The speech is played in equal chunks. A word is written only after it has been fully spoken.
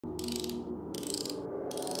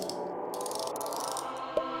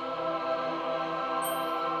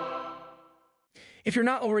If you're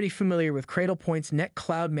not already familiar with Cradlepoint's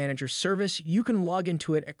NetCloud Manager service, you can log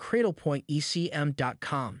into it at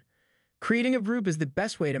cradlepointecm.com. Creating a group is the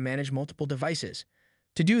best way to manage multiple devices.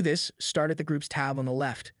 To do this, start at the Groups tab on the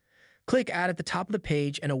left. Click Add at the top of the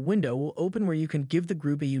page and a window will open where you can give the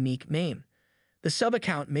group a unique name. The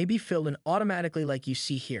sub-account may be filled in automatically like you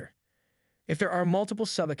see here. If there are multiple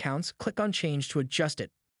sub-accounts, click on Change to adjust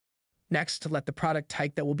it. Next, let the product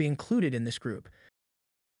type that will be included in this group.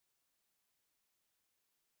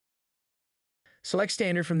 Select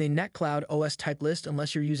Standard from the NetCloud OS type list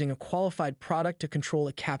unless you're using a qualified product to control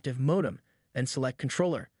a captive modem, then select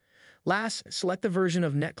Controller. Last, select the version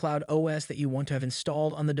of NetCloud OS that you want to have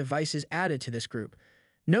installed on the devices added to this group.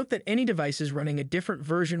 Note that any devices running a different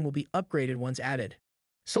version will be upgraded once added.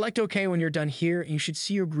 Select OK when you're done here, and you should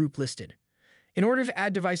see your group listed. In order to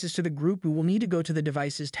add devices to the group, we will need to go to the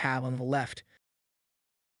Devices tab on the left.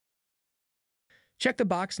 Check the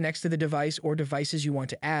box next to the device or devices you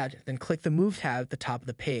want to add, then click the Move tab at the top of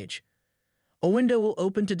the page. A window will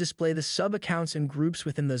open to display the sub-accounts and groups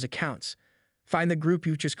within those accounts. Find the group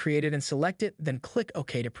you just created and select it, then click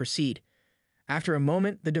OK to proceed. After a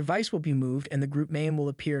moment, the device will be moved and the group name will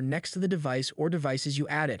appear next to the device or devices you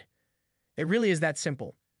added. It really is that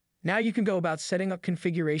simple. Now you can go about setting up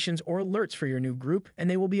configurations or alerts for your new group, and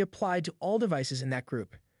they will be applied to all devices in that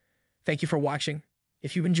group. Thank you for watching.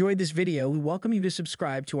 If you enjoyed this video, we welcome you to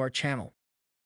subscribe to our channel.